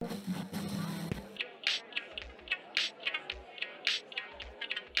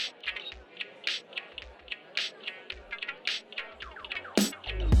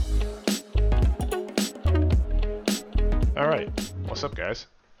What's up, guys?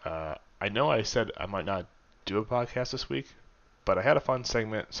 I know I said I might not do a podcast this week, but I had a fun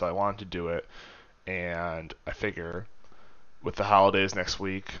segment, so I wanted to do it. And I figure with the holidays next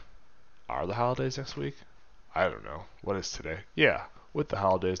week, are the holidays next week? I don't know. What is today? Yeah, with the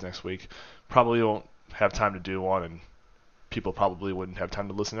holidays next week, probably won't have time to do one, and people probably wouldn't have time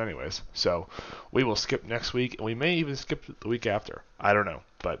to listen anyways. So we will skip next week, and we may even skip the week after. I don't know,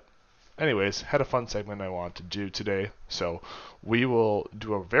 but anyways, had a fun segment I want to do today, so we will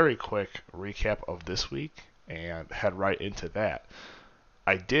do a very quick recap of this week and head right into that.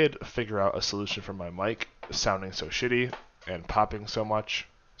 I did figure out a solution for my mic sounding so shitty and popping so much,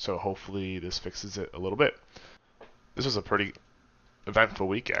 so hopefully this fixes it a little bit. This was a pretty eventful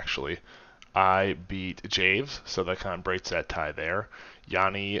week, actually. I beat Javes, so that kind of breaks that tie there.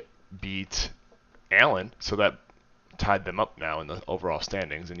 Yanni beat Allen, so that tied them up now in the overall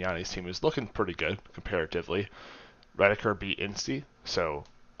standings, and Yanni's team is looking pretty good comparatively. Redeker beat Incy, so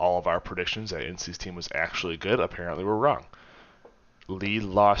all of our predictions that Incy's team was actually good apparently were wrong. Lead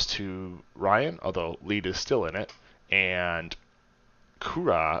lost to Ryan, although Lead is still in it, and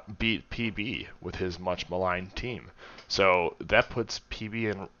Coorough beat PB with his much maligned team. So that puts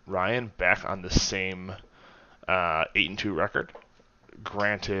PB and Ryan back on the same 8-2 record.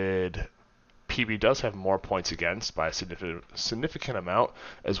 Granted, PB does have more points against by a significant amount,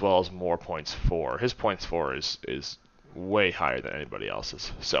 as well as more points for. His points for is way higher than anybody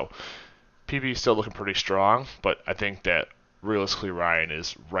else's. So PB is still looking pretty strong, but I think that realistically Ryan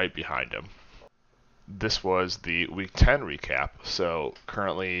is right behind him. This was the Week 10 recap. So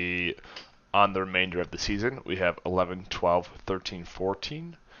currently on the remainder of the season, we have 11, 12, 13,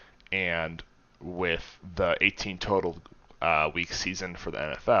 14, and with the 18 total week season for the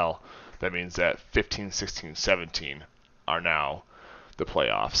NFL, that means that 15, 16, 17 are now the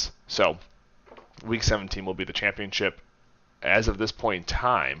playoffs. So Week 17 will be the championship. As of this point in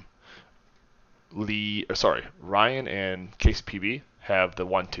time, Ryan and KCPB have the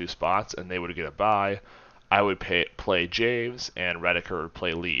 1-2 spots, and they would get a bye. I would play Javes, and Redeker would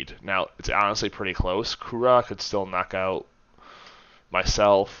play Lead. Now, it's honestly pretty close. Coorough could still knock out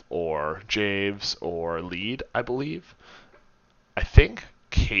myself, or Javes, or Lead, I believe. I think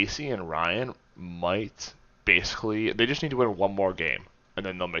Casey and Ryan might they just need to win one more game, and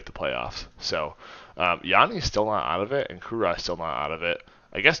then they'll make the playoffs. So, Yanni's still not out of it, and Coorough's still not out of it.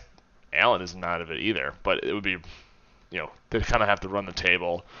 I guess Allen isn't out of it either, but it would be, they'd kind of have to run the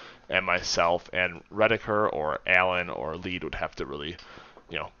table, and myself and Redeker or Allen or Lead would have to really,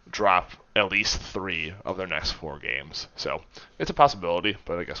 drop at least 3 of their next 4 games. So it's a possibility,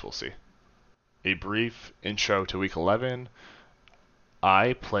 but I guess we'll see. A brief intro to Week 11.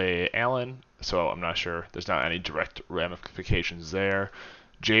 I play Allen, so I'm not sure. There's not any direct ramifications there.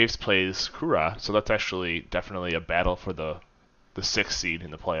 Javes plays Coorough, so that's actually definitely a battle for the 6th seed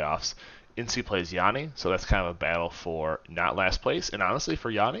in the playoffs. Incy plays Yanni, so that's kind of a battle for not last place, and honestly for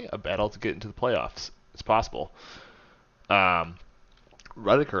Yanni, a battle to get into the playoffs. It's possible.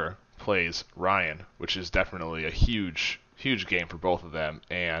 Redeker plays Ryan, which is definitely a huge game for both of them,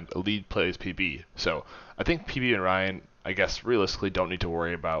 and Lead plays PB. So I think PB and Ryan, I guess realistically, don't need to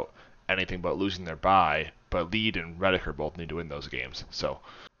worry about anything but losing their bye, but Lead and Redeker both need to win those games. So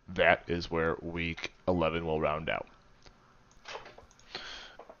that is where Week 11 will round out.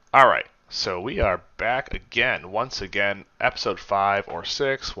 Alright, so we are back again, once again, episode 5 or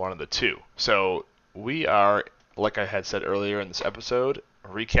 6, one of the two. So we are, like I had said earlier in this episode,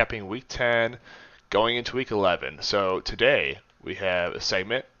 recapping Week 10, going into Week 11. So today we have a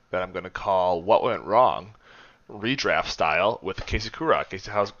segment that I'm going to call What Went Wrong, redraft style, with Casey Coorough. Casey,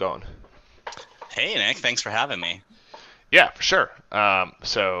 how's it going? Hey, Nick. Thanks for having me. Yeah, for sure.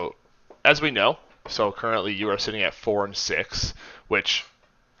 So as we know, currently you are sitting at 4-6, which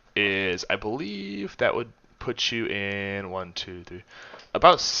is, I believe, that would put you in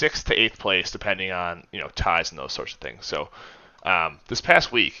about 6th to 8th place, depending on ties and those sorts of things. So this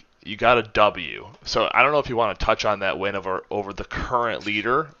past week you got a W. So I don't know if you want to touch on that win over the current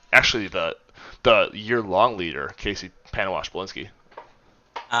leader, actually the year-long leader, Casey Panawash-Belinsky.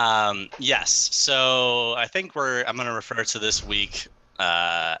 Yes. So I think I'm going to refer to this week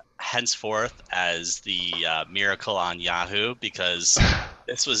henceforth as the miracle on Yahoo, because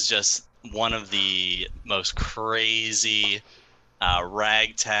this was just one of the most crazy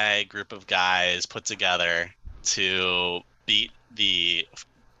ragtag group of guys put together to beat the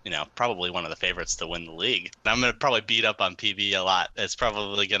probably one of the favorites to win the league. I'm going to probably beat up on PB a lot. It's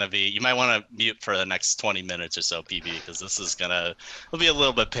probably going to be, you might want to mute for the next 20 minutes or so, PB, because this is it'll be a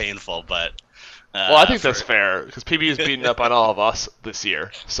little bit painful, but well, I think that's fair, because PB is beating up on all of us this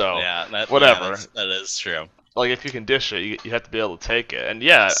year, so yeah, whatever. That is true. Like if you can dish it, you have to be able to take it. And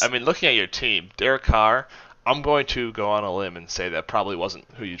yeah, I mean, looking at your team, Derek Carr, I'm going to go on a limb and say that probably wasn't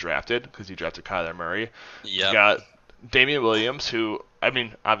who you drafted because you drafted Kyler Murray. You've Yep. got Damian Williams, who I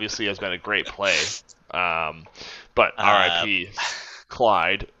mean, obviously has been a great play, um, but Uh, R.I.P.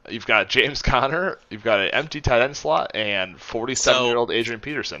 Clyde. You've got James Conner. You've got an empty tight end slot and 47-year-old so year old Adrian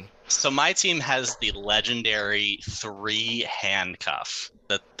Peterson. so my team has the legendary three handcuff,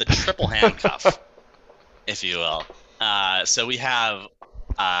 the triple handcuff, if you will. So we have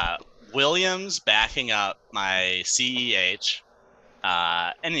Williams backing up my CEH,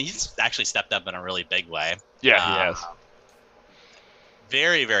 and he's actually stepped up in a really big way. Yeah, he has.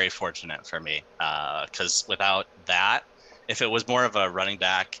 Very, very fortunate for me, because without that, if it was more of a running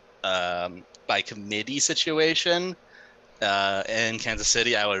back by committee situation in Kansas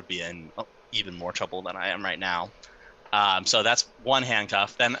City, I would be in even more trouble than I am right now. So that's one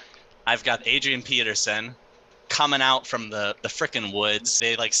handcuff. Then I've got Adrian Peterson coming out from the frickin' woods.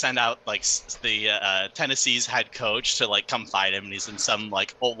 They like send out like the Tennessee's head coach to like come find him, and he's in some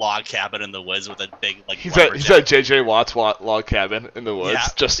like old log cabin in the woods with a big like He's at JJ Watt's log cabin in the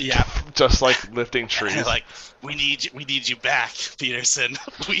woods, yeah. just like lifting trees. Like, we need you back, Peterson.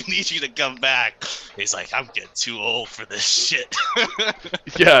 We need you to come back. He's like, I'm getting too old for this shit.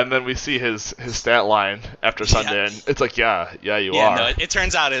 Yeah, and then we see his stat line after Sunday, and it's like, yeah, you are. No, it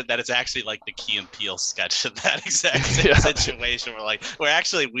turns out that it's actually like the Key and Peele sketch of that exact situation. We're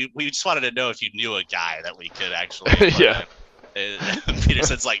actually we just wanted to know if you knew a guy that we could actually. Yeah.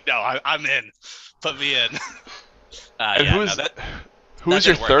 Peterson's like, no, I'm in. Put me in. And who's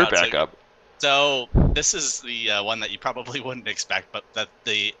your third backup? So this is the one that you probably wouldn't expect, but that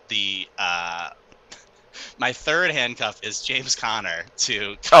the my third handcuff is James Conner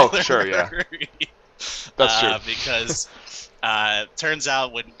to Kyler Murray. Yeah. That's true. Because turns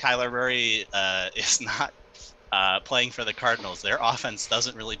out when Kyler Murray is not playing for the Cardinals, their offense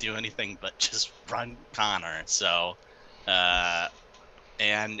doesn't really do anything but just run Conner. So,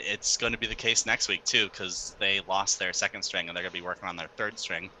 and it's going to be the case next week too, because they lost their second string and they're going to be working on their third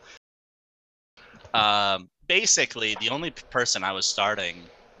string. Basically, the only person I was starting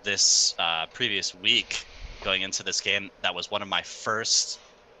this previous week going into this game that was one of my first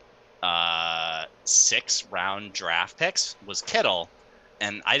 6-round draft picks was Kittle,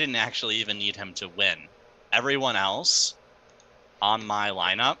 and I didn't actually even need him to win. Everyone else on my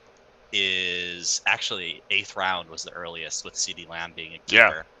lineup is actually 8th round was the earliest, with CeeDee Lamb being a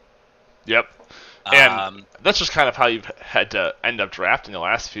keeper. Yeah. Yep. And that's just kind of how you've had to end up drafting the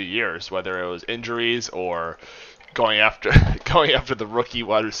last few years, whether it was injuries or going after the rookie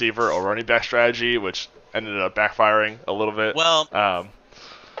wide receiver or running back strategy, which ended up backfiring a little bit. Well,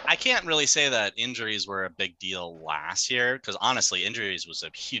 I can't really say that injuries were a big deal last year, because honestly, injuries was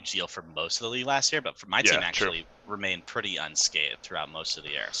a huge deal for most of the league last year, but for my team actually remained pretty unscathed throughout most of the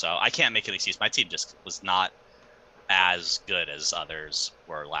year. So I can't make an excuse. My team just was not as good as others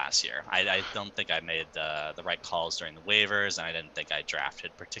were last year. I don't think I made the right calls during the waivers, and I didn't think I drafted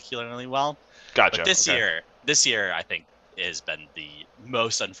particularly well. Gotcha. But this year, I think has been the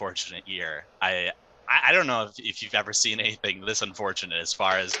most unfortunate year. I don't know if you've ever seen anything this unfortunate as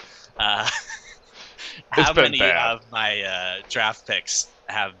far as how many of my draft picks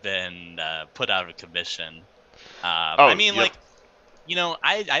have been put out of commission. I mean, like, you know,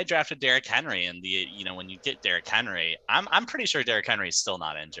 I drafted Derrick Henry, and when you get Derrick Henry, I'm pretty sure Derrick Henry is still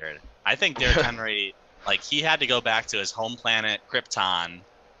not injured. I think Derrick Henry, like, he had to go back to his home planet Krypton,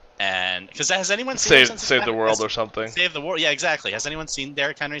 and because has anyone seen save the world or something? Save the world, yeah, exactly. Has anyone seen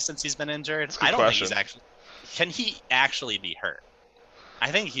Derrick Henry since he's been injured? I don't think he's actually. Can he actually be hurt?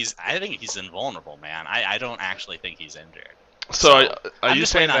 I think he's invulnerable, man. I don't actually think he's injured. So are you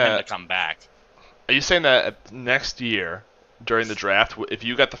just saying waiting that on him to come back? Are you saying that next year during the draft, if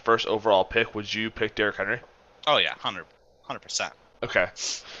you got the first overall pick, would you pick Derrick Henry? Oh yeah, 100%.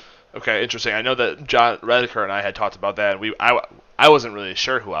 Okay, interesting. I know that John Rediker and I had talked about that, and I wasn't really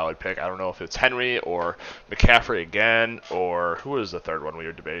sure who I would pick. I don't know if it's Henry or McCaffrey again, or who was the third one we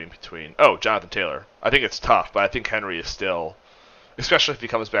were debating between? Oh, Jonathan Taylor. I think it's tough, but I think Henry is still, especially if he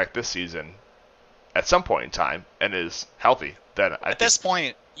comes back this season at some point in time and is healthy, then at this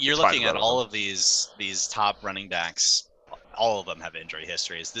point you're looking at all of these top running backs. All of them have injury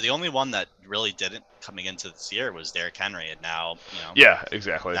histories. The only one that really didn't coming into this year was Derrick Henry, and now, Yeah,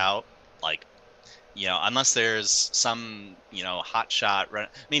 exactly. Now, like, unless there's some, hot shot run. I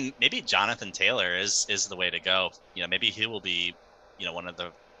mean, maybe Jonathan Taylor is the way to go. Maybe he will be, one of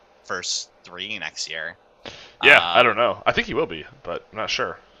the first 3 next year. Yeah, I don't know. I think he will be, but I'm not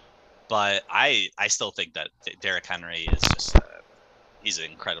sure. But I still think that Derrick Henry is just he's an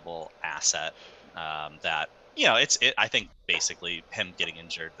incredible asset that I think basically him getting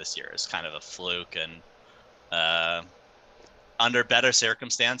injured this year is kind of a fluke, and under better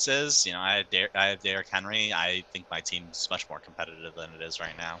circumstances, I have Derrick Henry. I think my team's much more competitive than it is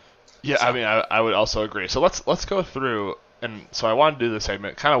right now. Yeah, I So mean, I would also agree. So let's go through, and so I wanted to do this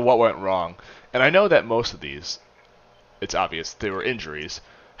segment, kind of what went wrong, and I know that most of these, it's obvious they were injuries.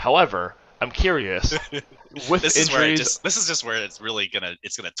 However, I'm curious with injuries, this is just where it's gonna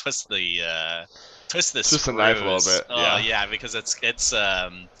twist the twist the knife a little screws. bit. Oh Yeah, yeah, because it's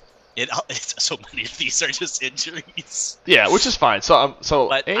so many of these are just injuries. yeah, which is fine. So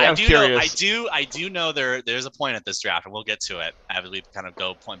But I'm curious. I do know there's a point at this draft, and we'll get to it as we kind of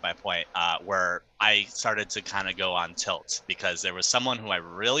go point by point, where I started to kind of go on tilt because there was someone who I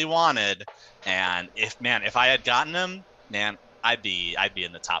really wanted, and if I had gotten him, man, I'd be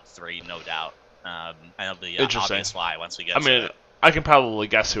in the top 3, no doubt. And it'll be Interesting. obvious why once we I get to mean, it. I can probably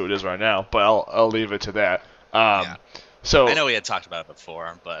guess who it is right now, but I'll leave it to that. Yeah, I So know we had talked about it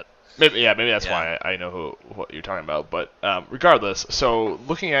before, but maybe that's yeah. why I know what you're talking about. But regardless, so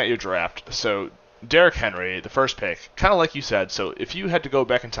looking at your draft, so Derrick Henry, the first pick, kind of like you said. So if you had to go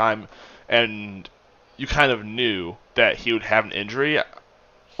back in time, and you kind of knew that he would have an injury,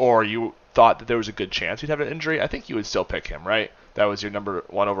 or you thought that there was a good chance he'd have an injury, I think you would still pick him, right? That was your number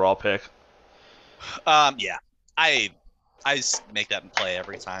 1 overall pick. Yeah, I make that play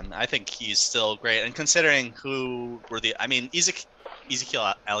every time. I think he's still great, and considering who were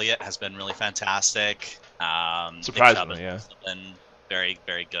Ezekiel Elliott has been really fantastic. Nick Chubb Surprisingly, has yeah. also been very,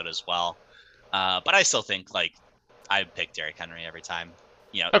 very good as well. But I still think I pick Derrick Henry every time.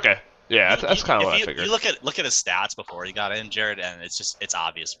 You know, Okay. Yeah, that's kind of if what I you figured. look at his stats before he got injured, and it's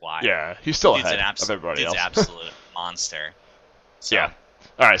obvious why. Yeah, he's still Dude's ahead of everybody dude's else. an absolute monster. So Yeah.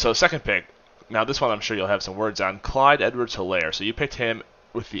 All right, so second pick. Now this one I'm sure you'll have some words on. Clyde Edwards-Helaire. So you picked him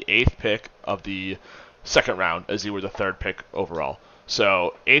with the 8th pick of the second round, as you were the 3rd pick overall.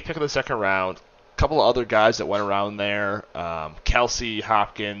 So 8th pick of the second round. A couple of other guys that went around there: Kelsey,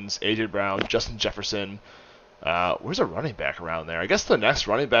 Hopkins, AJ Brown, Justin Jefferson. Where's a running back around there? I guess the next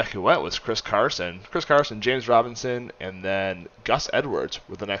running back who went was Chris Carson. Chris Carson, James Robinson, and then Gus Edwards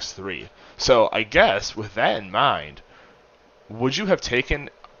were the next 3. So I guess with that in mind, would you have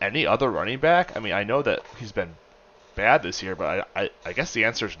taken any other running back? I mean, I know that he's been bad this year, but I guess the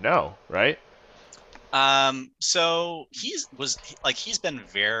answer is no, right? So he's been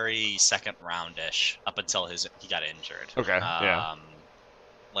very second roundish up until he got injured. Okay, yeah.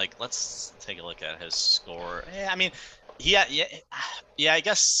 Let's take a look at his score. Yeah, I mean, yeah. I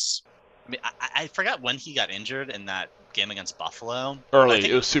guess. I mean, I forgot when he got injured in that game against Buffalo. Early, I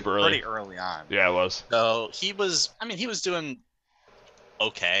think it was super early. pretty early on. Yeah, it was. So he was. I mean, he was doing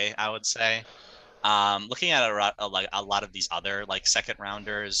okay, I would say. Looking at a lot of these other second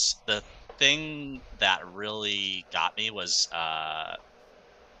rounders, the thing that really got me was I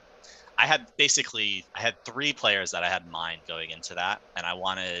had 3 players that I had in mind going into that, and I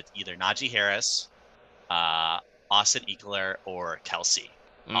wanted either Najee Harris, Austin Eckler, or Kelsey.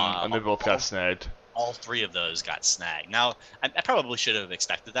 And they both got snagged. All 3 of those got snagged. Now, I probably should have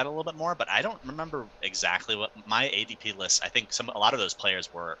expected that a little bit more, but I don't remember exactly what my ADP list. I think a lot of those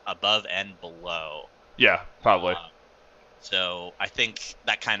players were above and below. Yeah, probably. So I think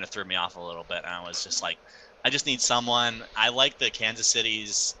that kind of threw me off a little bit, and I was just like, I just need someone. I like the Kansas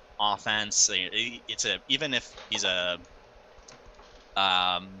City's offense. Even if he's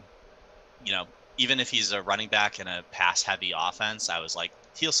even if he's a running back in a pass-heavy offense, I was like,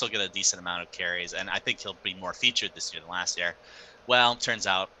 he'll still get a decent amount of carries, and I think he'll be more featured this year than last year. Well, turns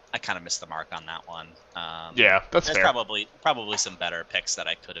out I kind of missed the mark on that one. Yeah, that's there's fair. probably some better picks that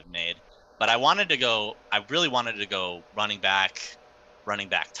I could have made, but I really wanted to go running back,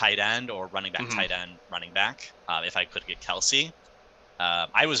 tight end, or running back, tight end, running back. If I could get Kelsey.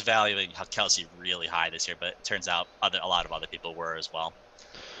 I was valuing Kelsey really high this year, but it turns out a lot of other people were as well.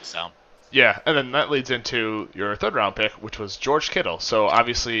 So. Yeah, and then that leads into your 3rd round pick, which was George Kittle. So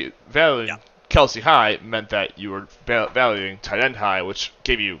obviously, valuing Kelsey high meant that you were valuing tight end high, which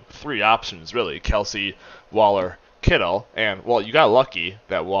gave you 3 options really: Kelsey, Waller, Kittle. And well, you got lucky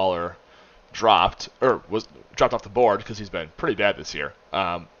that Waller dropped off the board because he's been pretty bad this year.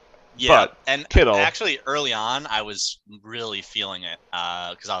 Yeah, but and Kittle, actually early on, I was really feeling it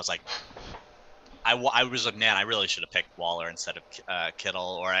because I was like, I was like, man, I really should have picked Waller instead of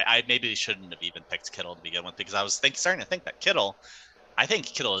Kittle, or I maybe shouldn't have even picked Kittle to begin with, because I was starting to think that I think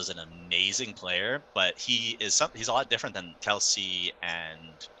Kittle is an amazing player, but he's a lot different than Kelsey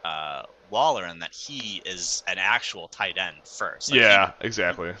and Waller in that he is an actual tight end first.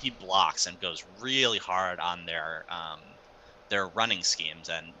 Exactly. He blocks and goes really hard on their running schemes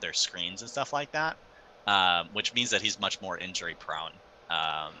and their screens and stuff like that. which means that he's much more injury prone.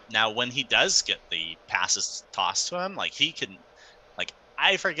 Now, when he does get the passes tossed to him, like he can, like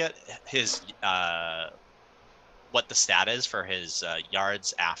I forget his what the stat is for his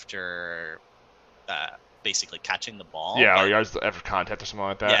yards after basically catching the ball. Yeah, or but yards after contact or something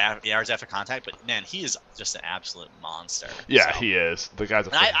like that. yeah, yards after contact. But man, he is just an absolute monster. Yeah, so. he is. The guy's a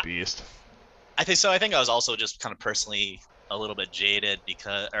fucking beast. I think so. I think I was also just kind of personally a little bit jaded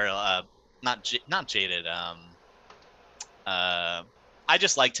because, or not jaded. I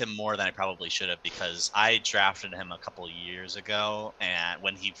just liked him more than I probably should have because I drafted him a couple of years ago, and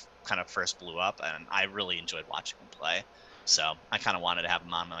when he kind of first blew up, and I really enjoyed watching him play. So I kind of wanted to have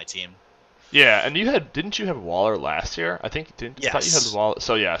him on my team. Yeah, and didn't you have Waller last year? I think I thought you had Yes. Waller.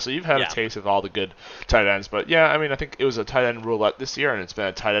 So yeah, so you've had a taste of all the good tight ends, but yeah, I mean, I think it was a tight end roulette this year, and it's been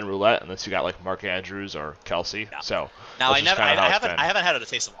a tight end roulette unless you got like Mark Andrews or Kelsey. Yeah. So Now that's I haven't had a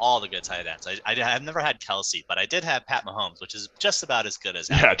taste of all the good tight ends. I've never had Kelsey, but I did have Pat Mahomes, which is just about as good as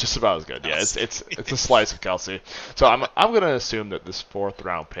yeah, just about as good. Kelsey. Yeah, it's a slice of Kelsey. So I'm gonna assume that this 4th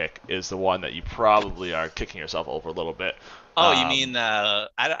round pick is the one that you probably are kicking yourself over a little bit. Oh, you mean I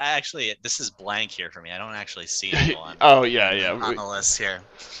actually this is blank here for me. I don't actually see anyone. Oh yeah, on the list here.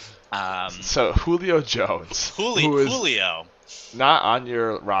 So Julio Jones, who is Julio, not on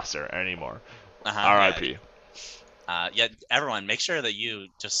your roster anymore. R.I.P. Yeah, everyone, make sure that you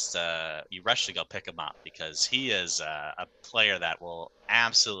just you rush to go pick him up because he is a player that will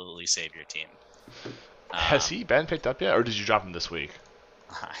absolutely save your team. Has he been picked up yet, or did you drop him this week?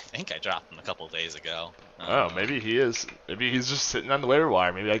 I think I dropped him a couple of days ago. Maybe he is. Maybe he's just sitting on the waiver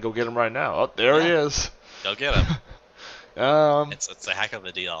wire. Maybe I go get him right now. Oh, there he is. Go get him. It's a heck of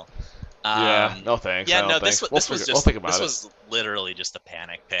a deal. Yeah. No thanks. Yeah. No. This was literally just a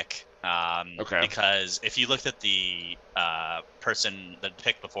panic pick. Okay. Because if you looked at the person that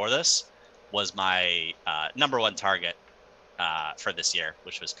picked before this, was my number 1 target for this year,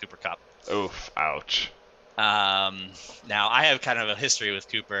 which was Cooper Kupp. Oof! Ouch. Now I have kind of a history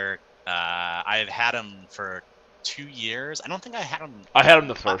with Cooper. I've had him for 2 years. I don't think I had him. I had him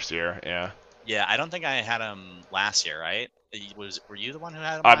the first year. Yeah. Yeah, I don't think I had him last year, right? Were you the one who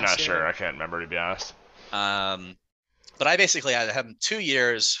had him? I'm not sure. I can't remember, to be honest. But I basically had him 2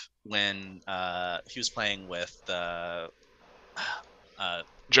 years when he was playing with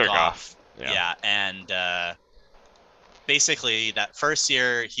Jerkoff. Yeah, and basically that first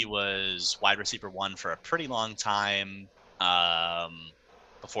year he was wide receiver 1 for a pretty long time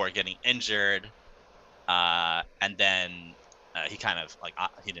before getting injured, and then he kind of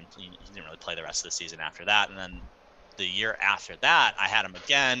he didn't really play the rest of the season after that. And then the year after that, I had him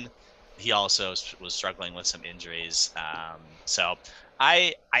again. He also was struggling with some injuries. So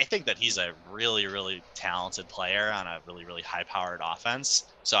I think that he's a really, really talented player on a really, really high-powered offense.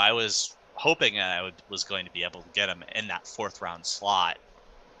 So I was hoping I was going to be able to get him in that 4th round slot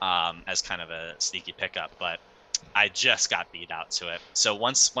as kind of a sneaky pickup, but I just got beat out to it. So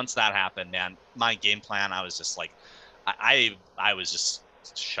once that happened, man, my game plan, I was just like, I was just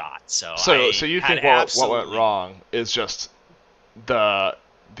shot. So you think what went wrong is just the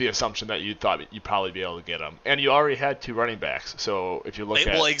assumption that you thought you'd probably be able to get him, and you already had 2 running backs. So if you look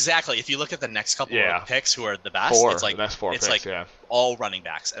exactly. If you look at the next couple of picks who are the best, it's like the next 4 picks, all running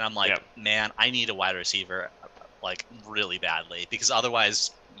backs, and I'm like, man, I need a wide receiver like really badly because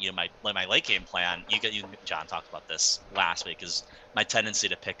otherwise, my late game plan. John talked about this last week, is my tendency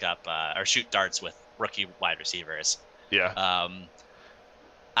to pick up or shoot darts with rookie wide receivers. Yeah.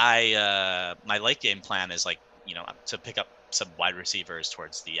 My late game plan is to pick up some wide receivers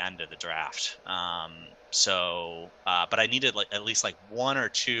towards the end of the draft. But I needed at least 1 or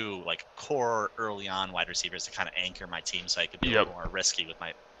 2 core early on wide receivers to kind of anchor my team so I could be a little more risky with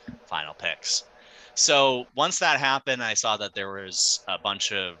my final picks. So once that happened, I saw that there was a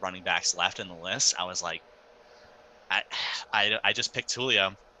bunch of running backs left in the list. I was like, I just picked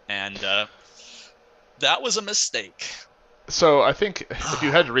Julio, and that was a mistake. So I think if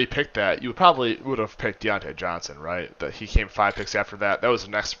you had to repick that, you probably would have picked Deontay Johnson, right? That he came 5 picks after that. That was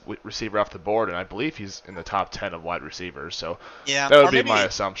the next receiver off the board, and I believe he's in the top 10 of wide receivers. So that would be my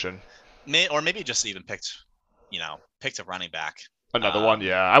assumption. Or maybe just even picked a running back. Another one,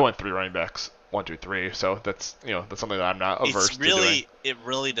 yeah. I went 3 running backs, 1, 2, 3. So that's that's something that I'm not averse to doing. It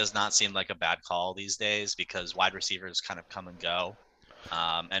really does not seem like a bad call these days because wide receivers kind of come and go,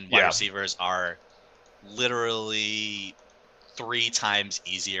 and wide receivers are literally 3 times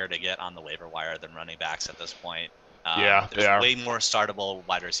easier to get on the waiver wire than running backs at this point. There's way more startable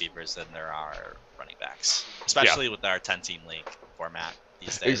wide receivers than there are running backs, especially with our 10-team league format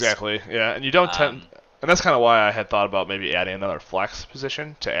these days. Exactly. Yeah, and you don't tend. And that's kind of why I had thought about maybe adding another flex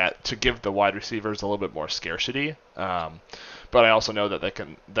position to give the wide receivers a little bit more scarcity. But I also know that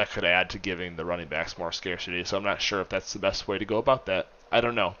that could add to giving the running backs more scarcity. So I'm not sure if that's the best way to go about that. I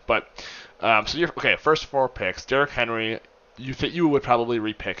don't know. But so you're okay. First four picks: Derrick Henry. You would probably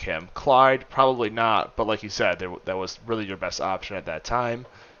repick him. Clyde, probably not. But like you said, that was really your best option at that time.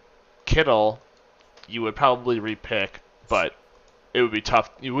 Kittle, you would probably repick, but it would be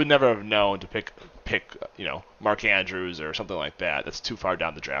tough. You would never have known to pick Mark Andrews or something like that. That's too far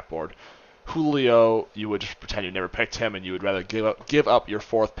down the draft board. Julio, you would just pretend you never picked him, and you would rather give up your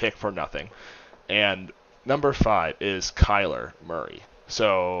fourth pick for nothing. And number 5 is Kyler Murray.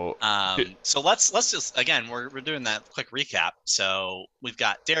 So So let's just again we're doing that quick recap. So we've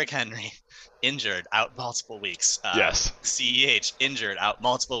got Derrick Henry injured out multiple weeks. Yes. CEH injured out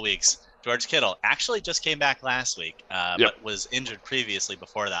multiple weeks. George Kittle actually just came back last week, Yep. but was injured previously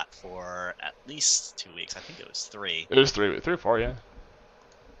before that for at least 2 weeks. I think it was 3. It was 3 or 4, yeah.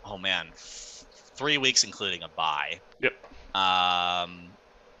 Oh man, 3 weeks including a bye. Yep.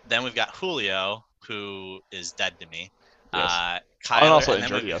 Then we've got Julio, who is dead to me. Yes. Kyler, and also and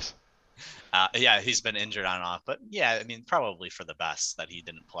injured, yes. Yeah, he's been injured on and off, but yeah, I mean, probably for the best that he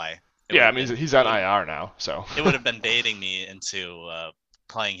didn't play. Yeah, I mean, he's on IR now, so. It would have been baiting me into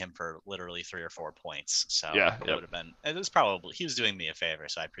playing him for literally 3 or 4 points. So yeah, it would have been. It was probably he was doing me a favor,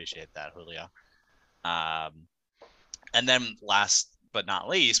 so I appreciate that, Julio. And then last but not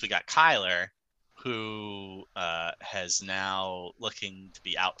least, we got Kyler, who has now looking to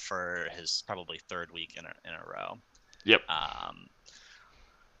be out for his probably 3rd week in a row. Yep.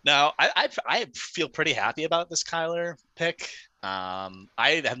 Now, I feel pretty happy about this Kyler pick.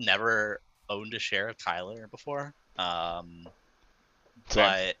 I have never owned a share of Kyler before,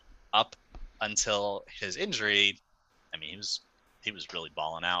 but up until his injury, I mean, he was really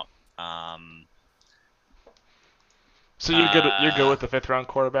balling out. So you're good with the 5th round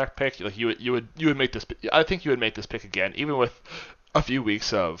quarterback pick. Like you would make this. I think you would make this pick again, even with a few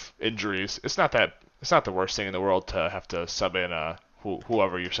weeks of injuries. It's not the worst thing in the world to have to sub in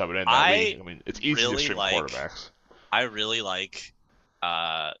whoever you're subbing in that week. I mean, it's easy to stream quarterbacks. I really like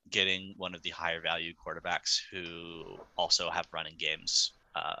getting one of the higher value quarterbacks who also have running games,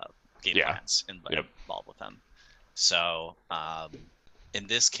 plans involved with them. So in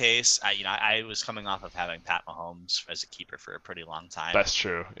this case, I was coming off of having Pat Mahomes as a keeper for a pretty long time. That's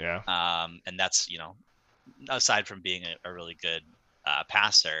true, yeah. And that's aside from being a really good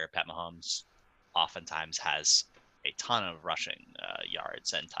passer, Pat Mahomes oftentimes has a ton of rushing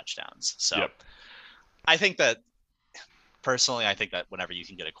yards and touchdowns. So I think that personally, whenever you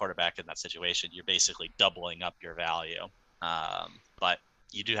can get a quarterback in that situation, you're basically doubling up your value. But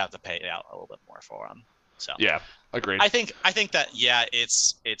you do have to pay out a little bit more for them. So yeah, agreed. I think that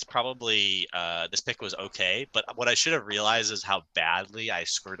it's probably this pick was okay, but what I should have realized is how badly I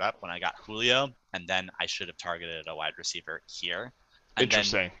screwed up when I got Julio, and then I should have targeted a wide receiver here. And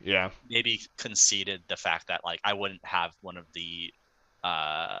Interesting, yeah. Maybe conceded the fact that like I wouldn't have one of the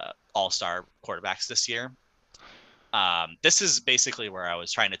all-star quarterbacks this year. This is basically where I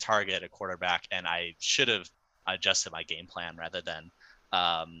was trying to target a quarterback, and I should have adjusted my game plan rather than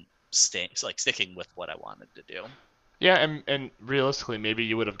sticking with what I wanted to do. Yeah, and realistically, maybe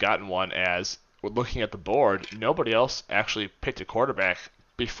you would have gotten one as looking at the board. Nobody else actually picked a quarterback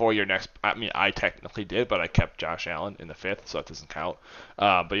before your next. I mean, I technically did, but I kept Josh Allen in the 5th, so that doesn't count.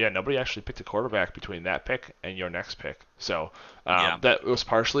 But yeah, nobody actually picked a quarterback between that pick and your next pick. So that was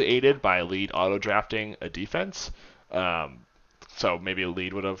partially aided by lead auto drafting a defense. So maybe a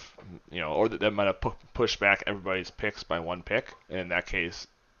lead would have, or that might have pushed back everybody's picks by 1 pick. And in that case,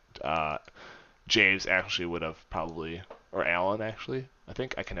 James actually would have probably, or Allen actually, I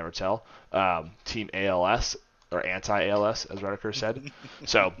think, I can never tell, team ALS or anti-ALS, as Rediker said.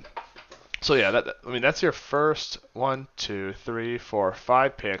 So yeah, that's your first 1, 2, 3, 4,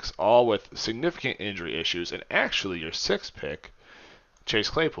 5 picks, all with significant injury issues, and actually your 6th pick, Chase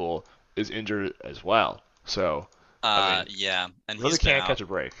Claypool, is injured as well. So and really can't catch a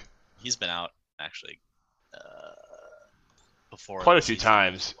break. He's been out actually before quite a few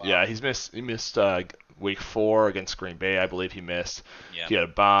times. Well. Yeah, he missed week 4 against Green Bay, I believe he missed. Yeah. He had a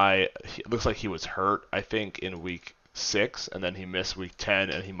bye. It looks like he was hurt, I think, in week 6, and then he missed week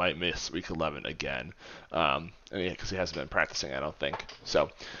 10, and he might miss week 11 again. Because he hasn't been practicing, I don't think. So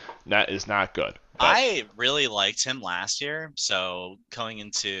that is not good. But I really liked him last year, so going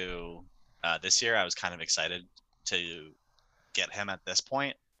into this year, I was kind of excited to get him at this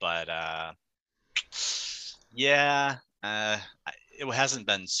point. But it hasn't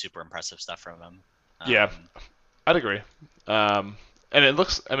been super impressive stuff from him. Yeah, I'd agree. And it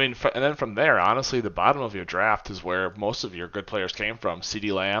looks, I mean, and then from there, honestly, the bottom of your draft is where most of your good players came from.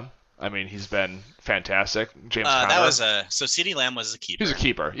 CeeDee Lamb, I mean, he's been fantastic. James That Conner, was a so CeeDee Lamb was a he's a keeper.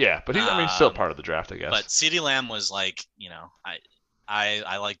 keeper, yeah, but I mean, still Um, part of the draft, I guess. but CeeDee Lamb was like,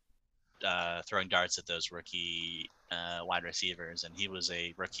 I like throwing darts at those rookie wide receivers, and he was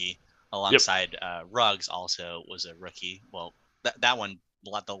a rookie Yep. alongside Ruggs. Also was a rookie. Well, that one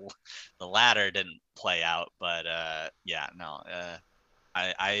the latter didn't play out, but yeah, no,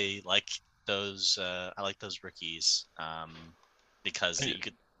 I like those. I like those rookies because you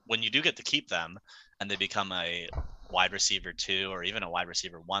could when you do get to keep them and they become a wide receiver 2 or even a wide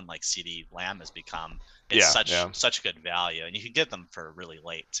receiver 1 like CeeDee Lamb has become. It's Yeah, yeah. such good value, and you can get them for really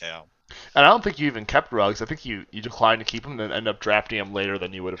late too. And I don't think you even kept Ruggs. I think you declined to keep him and end up drafting him later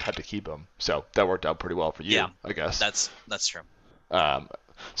than you would have had to keep him. So that worked out pretty well for Yeah, you, I guess. that's true. Um,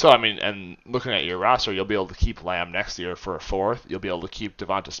 so I mean, and looking at your roster, you'll be able to keep Lamb next year for a 4th. You'll be able to keep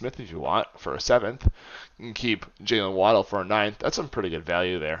Devonta Smith if you want for a 7th. You can keep Jalen Waddle for a 9th. That's some pretty good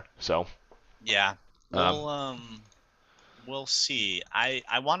value there. So Yeah, um, we'll see. I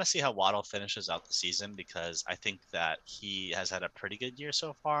want to see how Waddle finishes out the season because I think that he has had a pretty good year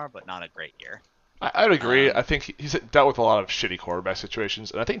so far, but not a great year. I'd agree. I Um, think he's dealt with a lot of shitty quarterback situations,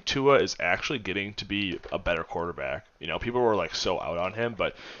 and I think Tua is actually getting to be a better quarterback. You know, people were like so out on him,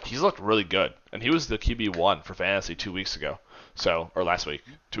 but he's looked really good, and he was the QB1 for fantasy 2 weeks ago, so or last week,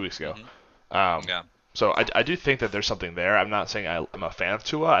 2 weeks ago. mhm. Um, Yeah. so I do think that there's something there. I'm not saying I'm a fan of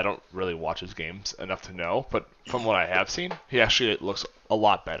Tua. I don't really watch his games enough to know, but from what I have seen, he actually looks a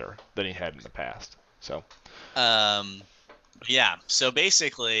lot better than he had in the past. So Um, yeah. So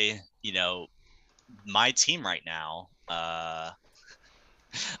basically, my team right now,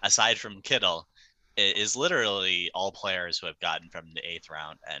 aside from Kittle, is literally all players who have gotten from the 8th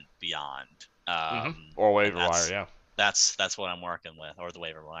round and beyond. or And waiver wire, that's yeah. that's what I'm working with, or the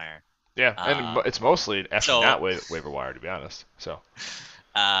waiver wire. Yeah, and Um, it's mostly actually so not waiver wire to be honest. So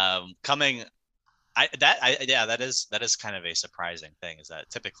coming, yeah, that is kind of a surprising thing. Is that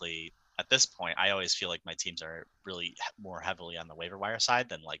typically at this point, I always feel like my teams are really more heavily on the waiver wire side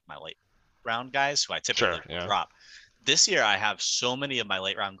than like my late round guys who I typically sure, will yeah, drop. This year, I have so many of my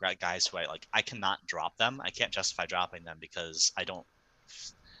late round guys who I cannot drop them. I can't justify dropping them because I don't.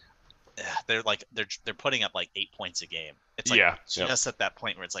 They're like they're putting up like 8 points a game. It's like yeah, yep. just at that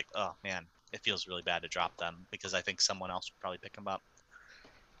point where it's like, oh man, it feels really bad to drop them because I think someone else would probably pick them up.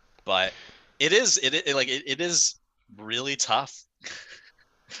 But it is really tough.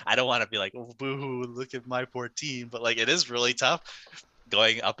 I don't want to be like, oh, boo, look at my poor team, but like it is really tough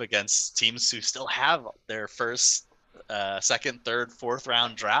going up against teams who still have their first, second, third, 4th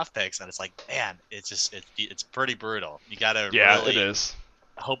round draft picks, and it's like, man, it's pretty brutal. You gotta Yeah, it really is.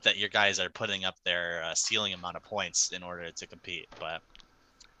 hope that your guys are putting up their ceiling amount of points in order to compete. But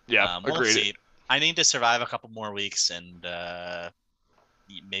Yeah, we'll agreed. see. I need to survive a couple more weeks, and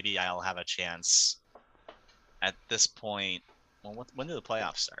maybe I'll have a chance. At this point, well, when do the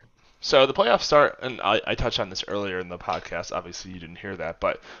playoffs start? So the playoffs start, and I touched on this earlier in the podcast. Obviously, you didn't hear that,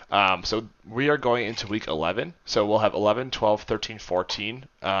 but so we are going into week 11. So we'll have 11, 12, 13, 14.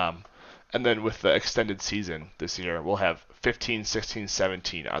 And then with the extended season this year, we'll have 15, 16,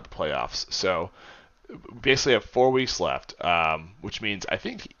 17 are the playoffs. So basically have 4 weeks left, which means I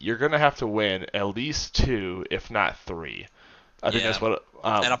think you're going to have to win at least 2, if not 3. I think Yeah, that's what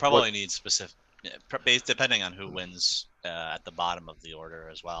and I'll what probably need specific, based depending on who wins at the bottom of the order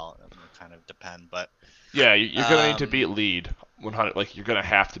as well. It will kind of depend, but yeah, you're gonna need to um, beat lead 100. Like you're gonna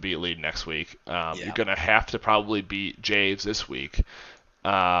have to beat lead next week. You're yeah, gonna have to probably beat Javes this week.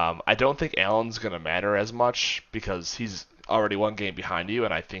 I don't think Allen's gonna matter as much because he's already 1 game behind you,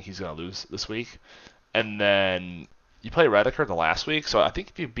 and I think he's gonna lose this week. And then you play Redeker the last week, so I think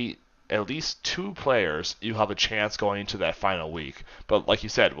if you beat at least 2 players, you have a chance going into that final week. But like you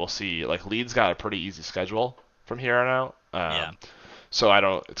said, we'll see. Like Leeds got a pretty easy schedule from here on out. yeah. So I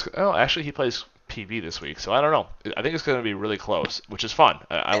don't. Oh, actually, he plays PB this week, so I don't know. I think it's going to be really close, which is fun.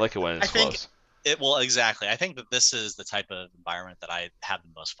 I like it when I it's think close. it will exactly. I think that this is the type of environment that I have the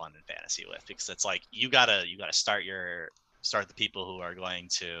most fun in fantasy with because it's like you gotta start the people who are going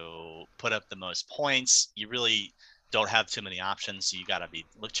to put up the most points. You really don't have too many options, so you gotta be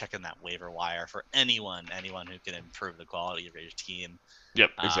checking that waiver wire for anyone who can improve the quality of your team.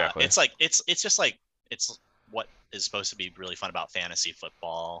 Yep, exactly. It's like it's just like it's what is supposed to be really fun about fantasy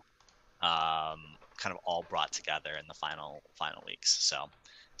football, kind of all brought together in the final weeks. So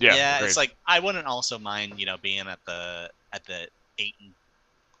Yeah, yeah, it's agreed. like I wouldn't also mind being at the 8 and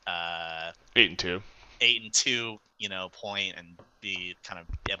uh 8-2. 8-2 point and be kind of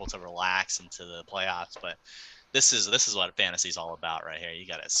able to relax into the playoffs, but this is what fantasy's all about right here. You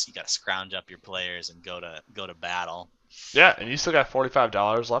gotta scrounge up your players and go to battle. Yeah, and you still got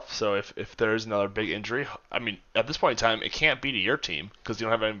 $45 left. So if there's another big injury, I mean, at this point in time, it can't be to your team because you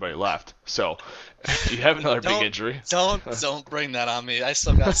don't have anybody left. So if you have another big Don't injury, don't bring that on me. I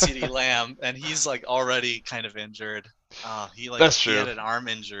still got CD Lamb, and he's like already kind of injured. that's He true. had an arm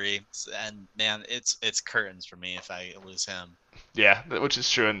injury, and man, it's curtains for me if I lose him. Yeah, which is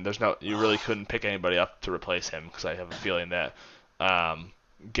true, and there's no you really couldn't pick anybody up to replace him because I have a feeling that um,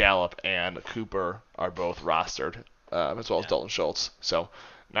 Gallup and Cooper are both rostered, as well as Yeah. Dalton Schultz. So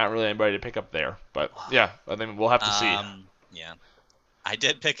not really anybody to pick up there. But yeah, I think we'll have to see. Yeah. I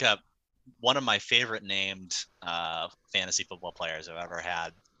did pick up one of my favorite named fantasy football players I've ever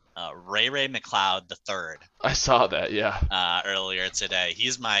had, Ray McLeod the third. I saw that. Yeah. Earlier today.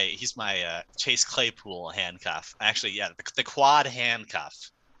 He's my Chase Claypool handcuff. Actually, yeah, the quad handcuff.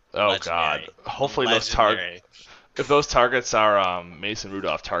 Oh God. Legendary. Hopefully Legendary. if those targets are Mason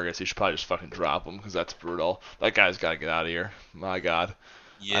Rudolph targets, you should probably just fucking drop them because that's brutal. That guy's got to get out of here. My God.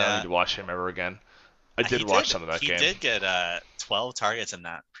 I don't need Yeah. to watch him ever again. I did He watch did some of that he game. did get 12 targets in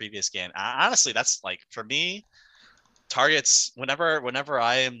that previous game. Honestly, that's like for me, targets whenever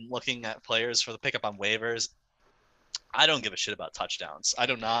I am looking at players for the pickup on waivers, I don't give a shit about touchdowns. I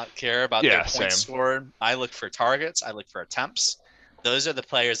do not care about their Yeah, points same. scored. I look for targets. I look for attempts. Those are the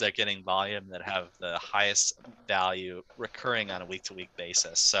players that are getting volume that have the highest value recurring on a week to week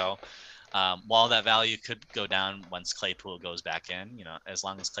basis. So while that value could go down once Claypool goes back in, as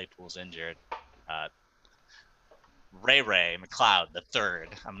long as Claypool's injured, uh, Ray McLeod the third.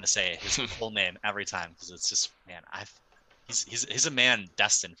 I'm gonna say his full name every time because it's just man, he's a man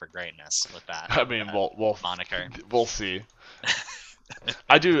destined for greatness with that I mean, moniker. we'll see.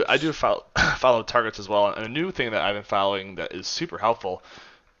 I do follow targets as well, and a new thing that I've been following that is super helpful,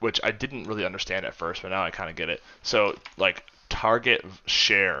 which I didn't really understand at first, but now I kind of get it. So like target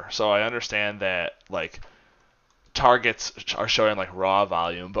share. So I understand that like targets are showing like raw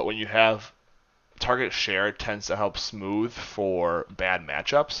volume, but when you have target share, it tends to help smooth for bad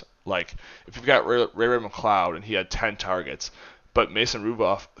matchups. Like if you've got Ray McLeod and he had 10 targets, but Mason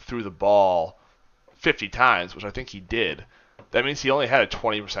Rudolph threw the ball 50 times, which I think he did, that means he only had a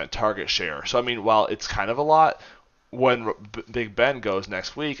 20% target share. So I mean, while it's kind of a lot, when Big Ben goes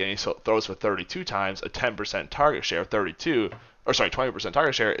next week and he throws for 32 times, a 10% target share, 32, or sorry, 20%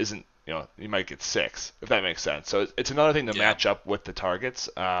 target share isn't, you might get 6, if that makes sense. So it's another thing to Yeah. match up with the targets.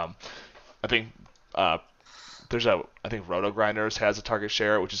 I think uh, I think Roto Grinders has a target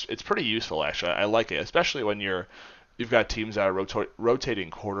share, which is it's pretty useful actually. I like it, especially when you've got teams that are rotating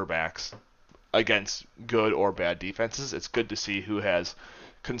quarterbacks against good or bad defenses. It's good to see who has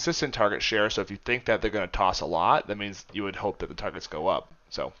consistent target share. So if you think that they're going to toss a lot, that means you would hope that the targets go up.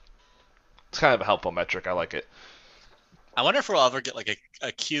 So it's kind of a helpful metric. I like it. I wonder if we'll ever get like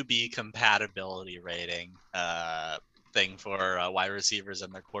a QB compatibility rating thing for wide receivers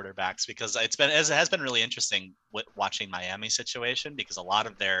and their quarterbacks because it has been really interesting watching Miami situation because a lot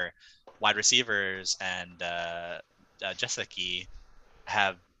of their wide receivers and Jessica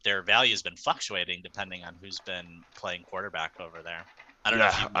have their value's been fluctuating depending on who's been playing quarterback over there. I don't know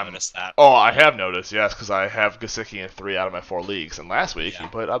if Yeah, you've noticed that. Oh, I have noticed, yes, because I have Gasicki in 3 out of my 4 leagues, and last week he Yeah.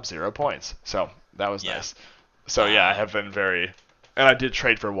 put up 0 points, so that was Yeah. nice. So yeah, I have Um, been and I did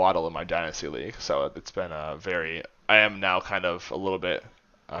trade for Waddle in my dynasty league, so it's been I am now kind of a little bit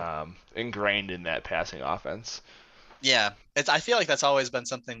ingrained in that passing offense. yeah. I feel like that's always been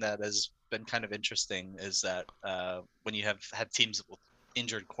something that has been kind of interesting is that when you have had teams with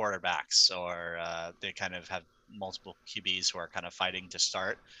injured quarterbacks or they kind of have multiple QBs who are kind of fighting to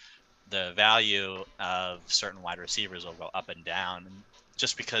start, the value of certain wide receivers will go up and down. And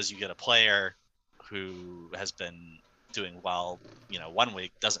just because you get a player who has been doing well, one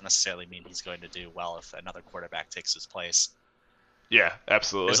week doesn't necessarily mean he's going to do well if another quarterback takes his place. Yeah,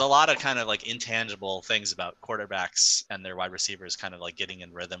 absolutely. There's a lot of kind of like intangible things about quarterbacks and their wide receivers kind of like getting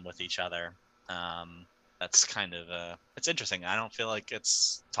in rhythm with each other. That's kind of it's interesting. I don't feel like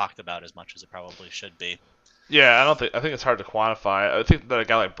it's talked about as much as it probably should be. Yeah, I think it's hard to quantify. I think that a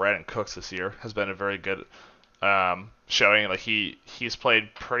guy like Brandon Cooks this year has been a very good showing. Like he's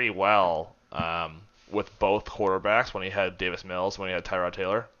played pretty well with both quarterbacks when he had Davis Mills, when he had Tyrod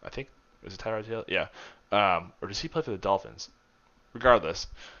Taylor. I think was it Tyrod Taylor? Yeah. Or does he play for the Dolphins? Regardless,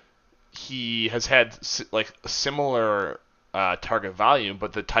 he has had like similar target volume,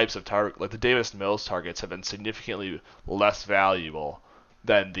 but the types of target, like the Davis Mills targets, have been significantly less valuable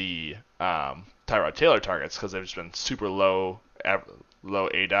than the Tyrod Taylor targets because they've just been super low, low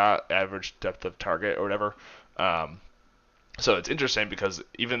ADOT, average depth of target or whatever. Um, So it's interesting because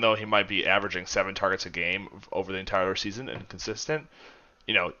even though he might be averaging 7 targets a game over the entire season and consistent,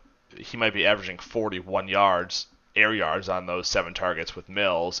 you know, he might be averaging 41 yards, air yards on those 7 targets with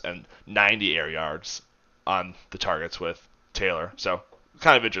Mills and 90 air yards on the targets with Taylor. So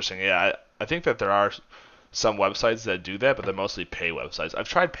kind of interesting. Yeah, I think that there are some websites that do that, but they're mostly pay websites. I've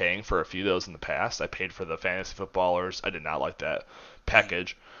tried paying for a few of those in the past. I paid for the fantasy footballers. I did not like that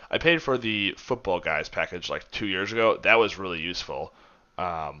package. I paid for the football guys package like 2 years ago. That was really useful,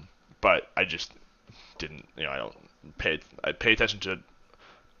 but I just didn't. I don't pay. I pay attention to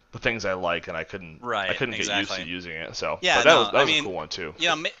the things I like, and I Right, couldn't get used to exactly. using it. So, Yeah, but that was no, that I was a mean, cool one too.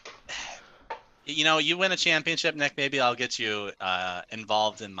 you know, you win a championship, Nick. Maybe I'll get you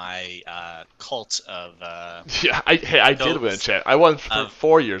involved in my cult of Yeah, I did win a goats. champ. I won for Of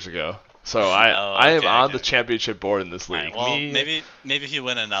 4 years ago. So I Oh, am okay, on the okay. championship board in this All right. league. Well, Me, maybe if you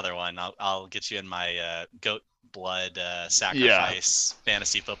win another one, I'll get you in my goat blood yeah, sacrifice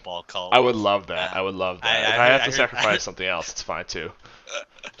fantasy football cult. I would love that. Uh, I would love that. If I I heard have I to heard sacrifice something else, it's fine too.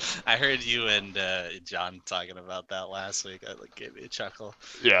 I heard you and John talking about that last week. That like gave me a chuckle.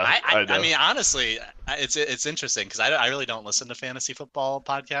 Yeah, I I know. mean, honestly, it's interesting because I really don't listen to fantasy football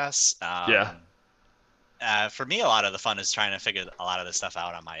podcasts. Yeah, For me, a lot of the fun is trying to figure a lot of this stuff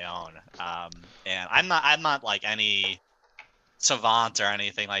out on my own. And I'm not like any savant or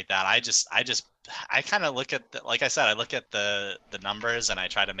anything like that. I kind of look at like I said, I look at the numbers and I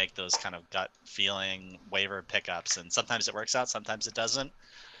try to make those kind of gut feeling waiver pickups. And sometimes it works out, sometimes it doesn't.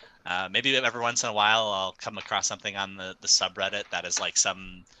 Maybe every once in a while I'll come across something on the subreddit that is like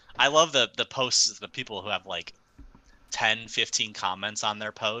some. I love the posts, the people who have like 10, 15 comments on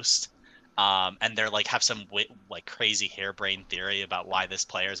their post. And they're like have some like crazy harebrained theory about why this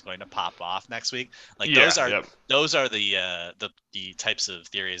player is going to pop off next week. Like yeah, yep, those are the types of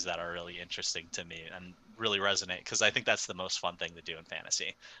theories that are really interesting to me and really resonate because I think that's the most fun thing to do in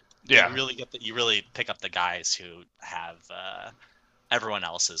fantasy. yeah, You really pick up the guys who have everyone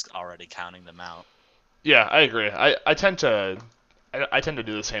else is already counting them out. yeah. I agree. I tend to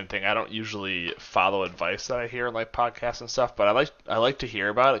do the same thing. I don't usually follow advice that I hear in like podcasts and stuff, but I like to hear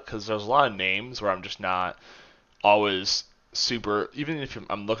about it because there's a lot of names where I'm just not always super. Even if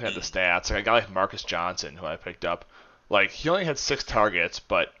I'm looking at the Mm, stats, like a guy like Marcus Johnson, who I picked up, like he only had 6 targets,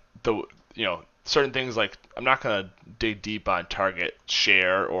 but certain things like I'm not gonna dig deep on target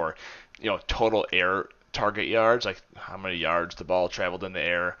share or total air target yards, like how many yards the ball traveled in the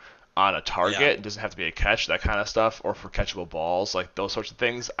air on a yeah, target. It doesn't have to be a catch, that kind of stuff, or for catchable balls, like those sorts of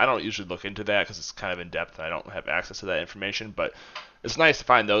things. I don't usually look into that because it's kind of in depth and I don't have access to that information. But it's nice to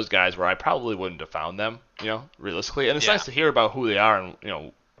find those guys where I probably wouldn't have found them, realistically. And it's yeah. nice to hear about who they are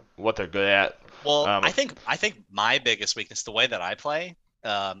and what they're good at. Well, Um, I think my biggest weakness, the way that I play,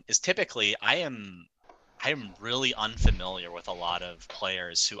 is typically I am really unfamiliar with a lot of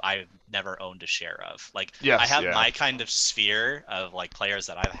players who I've never owned a share of. Like I yes, have yeah, my kind of sphere of like players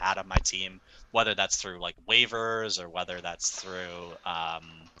that I've had on my team, whether that's through like waivers or whether that's through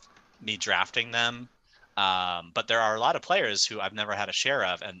me drafting them. But there are a lot of players who I've never had a share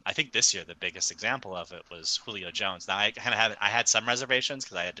of, and I think this year the biggest example of it was Julio Jones. Now I had some reservations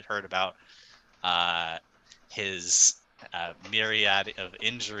because I had heard about uh, his myriad of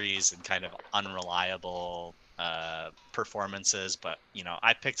injuries and kind of unreliable performances. But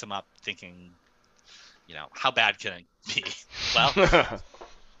I picked him up thinking, how bad can it be? Well,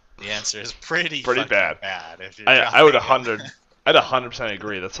 the answer is pretty pretty fucking bad. bad if you're I would dropping him. 100%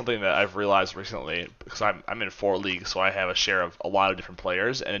 agree. That's something that I've realized recently because I'm in 4 leagues, so I have a share of a lot of different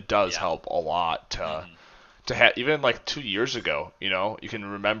players, and it does Yeah. help a lot Hmm. to have. Even like 2 years ago, you can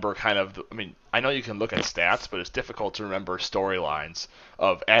remember kind of. I mean, I know you can look at stats, but it's difficult to remember storylines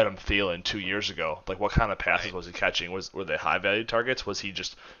of Adam Thielen 2 years ago. Like what kind of passes Right. was he catching? Were they high value targets? Was he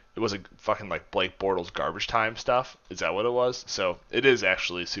just it was a fucking like Blake Bortles garbage time stuff? Is that what it was? So it is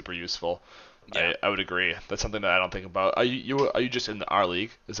actually super useful. Yeah. I would agree. That's something that I don't think about. Are you just in our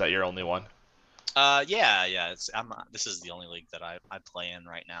league? Is that your only one? Yeah, yeah. This is the only league that I play in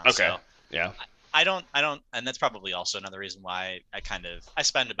right now. Okay. So Yeah. I don't, and that's probably also another reason why I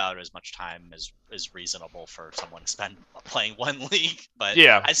spend about as much time as is reasonable for someone to spend playing one league. But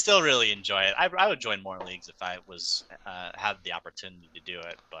Yeah. I still really enjoy it. I would join more leagues if I was had the opportunity to do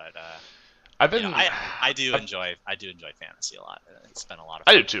it. But I've been I do enjoy fantasy a lot. It's been a lot of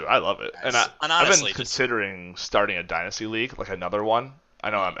I fun do too. I love it. And and I've been honestly, just considering starting a dynasty league, like another one. I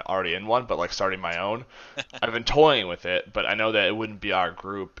know I'm mm, already in one, but like starting my own. I've been toying with it, but I know that it wouldn't be our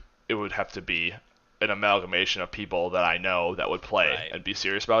group. It would have to be an amalgamation of people that I know that would play right. and be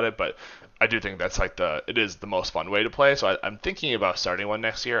serious about it. But I do think that's like it is the most fun way to play. So I'm thinking about starting one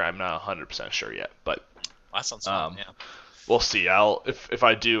next year. I'm not 100% sure yet, but Well, that sounds fun. um, Yeah. We'll see. If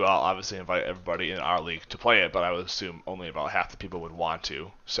I do, I'll obviously invite everybody in our league to play it, but I would assume only about half the people would want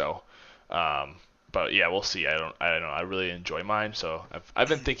to. So, um, but yeah, we'll see. I don't know. I really enjoy mine, so I've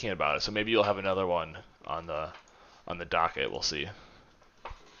been thinking about it. So maybe you'll have another one on the docket. We'll see.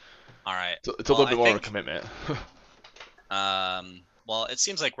 All right. It's a Well, little I bit more of a think commitment. well, it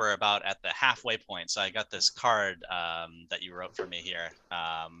seems like we're about at the halfway point. So I got this card that you wrote for me here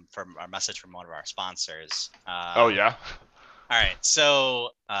from our message from one of our sponsors. Oh yeah. All right. So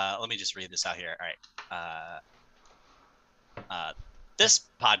let me just read this out here. All right. This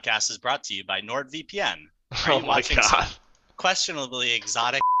podcast is brought to you by NordVPN. Are Oh you my watching some god. questionably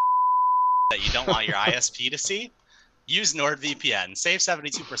exotic that you don't want your ISP to see? Use NordVPN. Save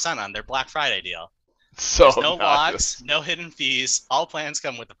 72% on their Black Friday deal. So There's no obnoxious. locks, no hidden fees. All plans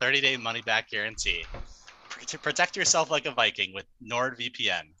come with a 30-day money-back guarantee. To protect yourself like a Viking with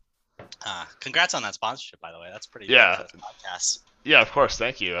NordVPN. Congrats on that sponsorship, by the way. That's pretty big for Yeah. this podcast. Yeah, of course.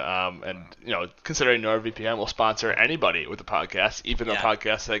 Thank you. And considering NordVPN will sponsor anybody with a podcast, even a Yeah.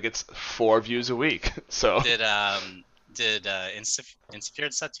 podcast that gets 4 views a week. So Did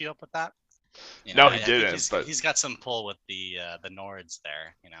Insecure set you up with that? No, he I think didn't. But he's got some pull with the Nords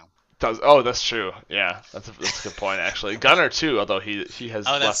there. that's true. Yeah, that's a good point actually. Gunner too, although he has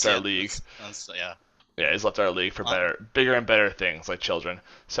Oh, left our league. Yeah. Yeah, he's left our league for Well, bigger and better things like children.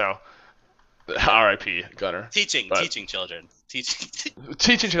 So, R.I.P. Gunner. teaching But children,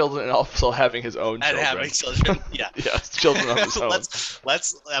 teaching children and also having his own and children. having children. Yeah. Yes, children of his own.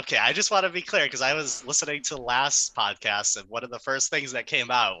 let's okay. I just want to be clear because I was listening to last podcast and one of the first things that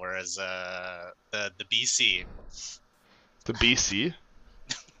came out was the BC. The BC.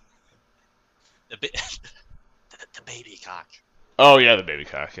 the the baby cock. Oh yeah, the baby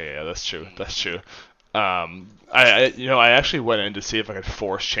cock. Yeah, that's true. That's true. I actually went in to see if I could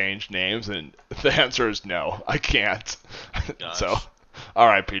force change names, and the answer is no, I can't. So,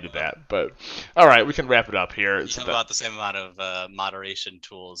 R.I.P. to that. But all right, we can wrap it up here. You have about the same amount of moderation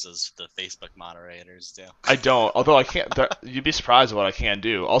tools as the Facebook moderators do. I don't, although I can't. You'd be surprised at what I can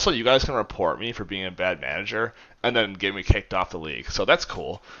do. Also, you guys can report me for being a bad manager and then get me kicked off the league, so that's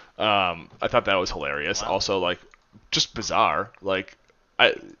cool. I thought that was hilarious. Wow. Also, like, just bizarre. Like,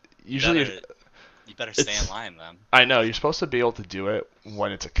 I usually. You better stay in line, then. I know, you're supposed to be able to do it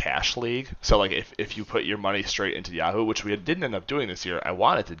when it's a cash league. So, like, if you put your money straight into Yahoo, which we didn't end up doing this year, I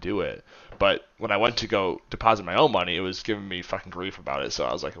wanted to do it. But when I went to go deposit my own money, it was giving me fucking grief about it. So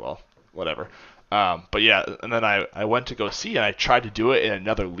I was like, well, whatever. But yeah, and then I went to go see, and I tried to do it in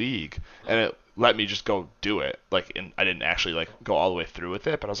another league, and it let me just go do it. Like, and I didn't actually, like, go all the way through with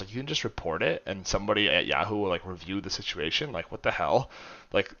it, but I was like, you can just report it, and somebody at Yahoo will, like, review the situation. Like, what the hell?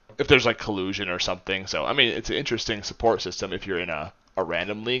 Like, if there's, like, collusion or something. So, I mean, it's an interesting support system if you're in a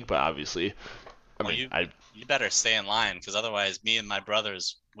random league, but obviously, you better stay in line, because otherwise me and my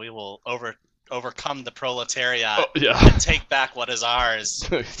brothers, we will overcome the proletariat and take back what is ours.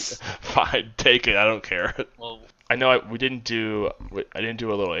 Fine, take it. I don't care. Well, I know I didn't do a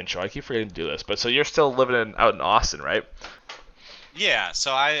little intro. I keep forgetting to do this. But so you're still living out in Austin, right? Yeah.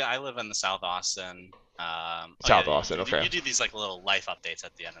 So I live in the South Austin. South Austin. Okay. You do these like little life updates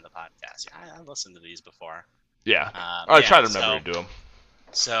at the end of the podcast. Yeah, I've listened to these before. Yeah. I try to remember to do them.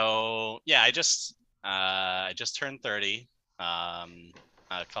 So yeah, I just turned 30 a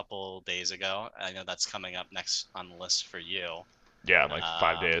couple days ago. I know that's coming up next on the list for you. Yeah, like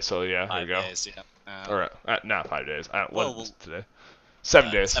 5 days. So yeah, here we go. 5 days, yeah. Or not 5 days. What is today?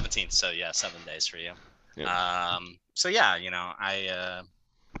 7 days. 17th. So yeah, 7 days for you. Yeah. So yeah, I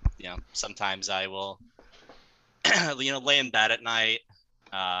sometimes I will lay in bed at night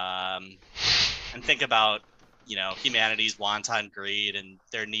and think about humanity's wanton greed and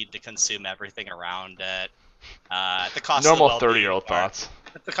their need to consume everything around it. At the cost normal of the 30-year-old thoughts.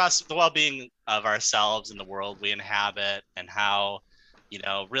 At the cost of the well-being of ourselves and the world we inhabit, and how,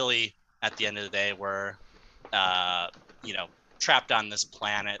 really at the end of the day, we're, trapped on this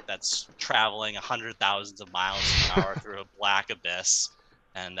planet that's traveling 100,000 of miles an hour through a black abyss,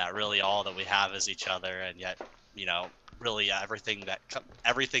 and that really all that we have is each other, and yet, really everything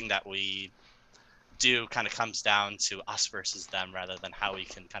that we do kind of comes down to us versus them, rather than how we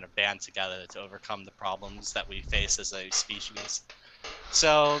can kind of band together to overcome the problems that we face as a species.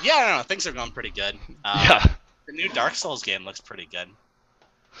 So yeah, I don't know, things are going pretty good. Yeah. The new Dark Souls game looks pretty good.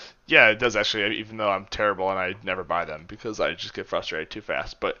 Yeah, it does actually, even though I'm terrible and I never buy them because I just get frustrated too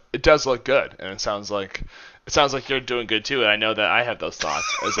fast. But it does look good, and it sounds like you're doing good too. And I know that I have those thoughts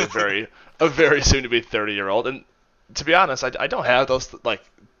as a very soon to be 30-year-old. And to be honest, I don't have those, like,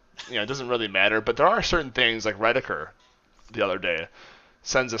 it doesn't really matter. But there are certain things, like Redeker the other day.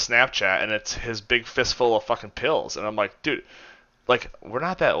 sends a Snapchat, and it's his big fistful of fucking pills, and I'm like, dude, like we're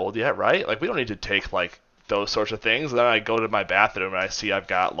not that old yet, right? Like we don't need to take like those sorts of things. And then I go to my bathroom and I see I've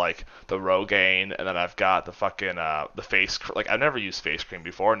got like the Rogaine, and then I've got the fucking the like I've never used face cream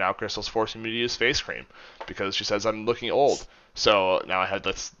before. Now Crystal's forcing me to use face cream because she says I'm looking old. So now I had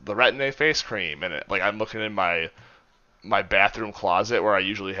the Retin-A face cream, and like I'm looking in my bathroom closet where I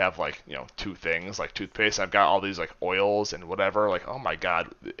usually have like two things like toothpaste. I've got all these like oils and whatever. Like oh my god,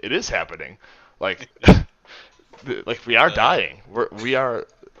 it is happening. Like like we are dying. We are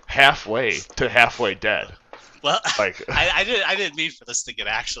halfway dead. Well, Like I didn't mean for this to get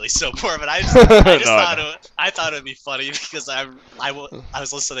actually so poor, but I just no, thought it'd be funny because I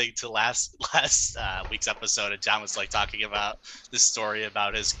was listening to last week's episode, and John was like talking about this story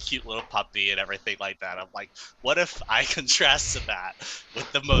about his cute little puppy and everything like that. I'm like, what if I contrasted that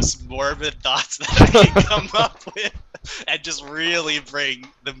with the most morbid thoughts that I can come up with, and just really bring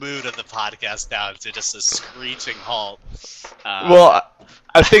the mood of the podcast down to just a screeching halt? well,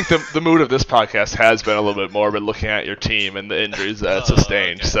 I think the mood of this podcast has been a little bit morbid, looking at your team and the injuries that it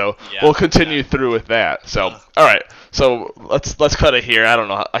sustained. Okay. So Yeah, we'll continue through with that. So all right, so let's cut it here. I don't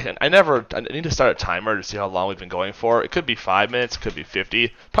know. I need to start a timer to see how long we've been going for. It could be 5 minutes, it could be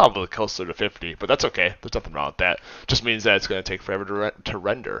 50, probably closer to 50, but that's okay. There's nothing wrong with that. Just means that it's going to take forever to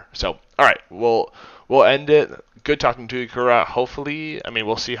render. So all right, we'll end it. Good talking to you, Coorough. Hopefully, I mean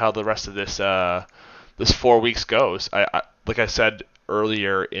we'll see how the rest of this 4 weeks goes. I like I said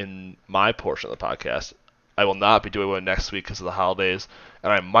earlier in my portion of the podcast, I will not be doing one next week because of the holidays,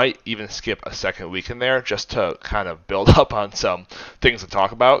 and I might even skip a second week in there just to kind of build up on some things to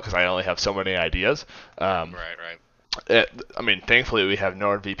talk about because I only have so many ideas. Right. I mean, thankfully we have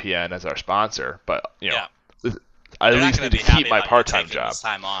NordVPN as our sponsor, but Yeah. I They're at not least gonna need be to keep happy my about you part-time taking job. this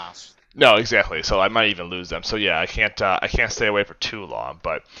time off. No, exactly. So I might even lose them. So yeah, I can't stay away for too long.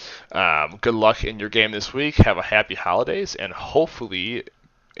 But good luck in your game this week. Have a happy holidays, and hopefully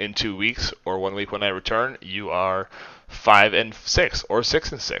in 2 weeks or 1 week when I return, you are 5-6 or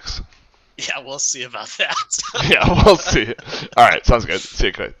 6-6. Yeah, we'll see about that. Yeah, we'll see. All right, sounds good. See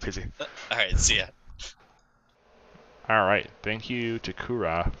you, Casey. All right, see ya. All right, thank you to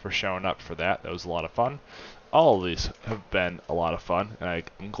Coorough for showing up for that. That was a lot of fun. All of these have been a lot of fun, and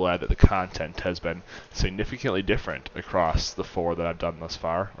I'm glad that the content has been significantly different across the 4 that I've done thus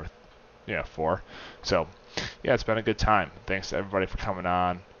far. Or, yeah, 4. So, yeah, it's been a good time. Thanks to everybody for coming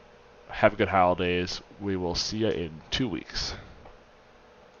on. Have a good holidays. We will see you in 2 weeks.